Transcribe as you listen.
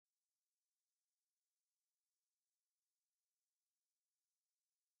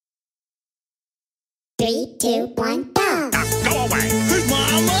3, 2, 1, go! Go away! Hey,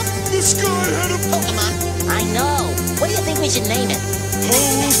 Mama! This guy had a Pokemon? I know. What do you think we should name it?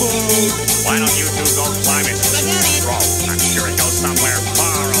 hobo! Why don't you two go climb it? Bro, I'm sure it goes somewhere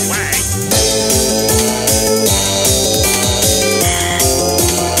far away.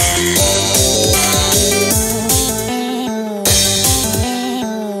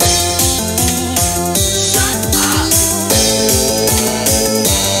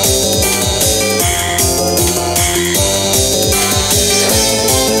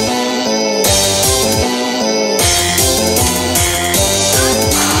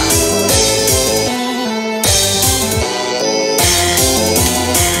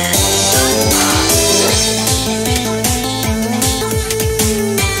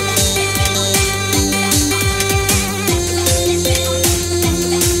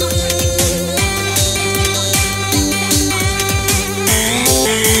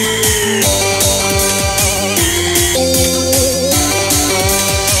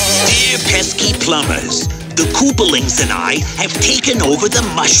 Plumbers, the Koopalings and I have taken over the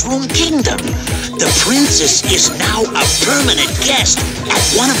Mushroom Kingdom. The princess is now a permanent guest at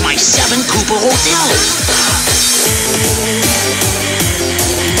one of my 7 Koopa hotels.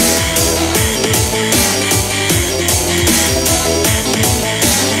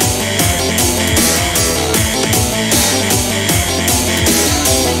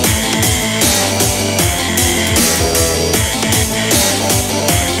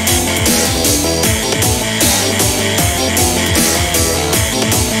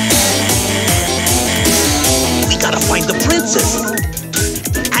 Find the princess.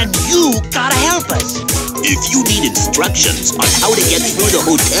 And you gotta help us. If you need instructions on how to get through the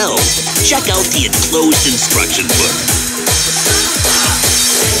hotel, check out the enclosed instruction book.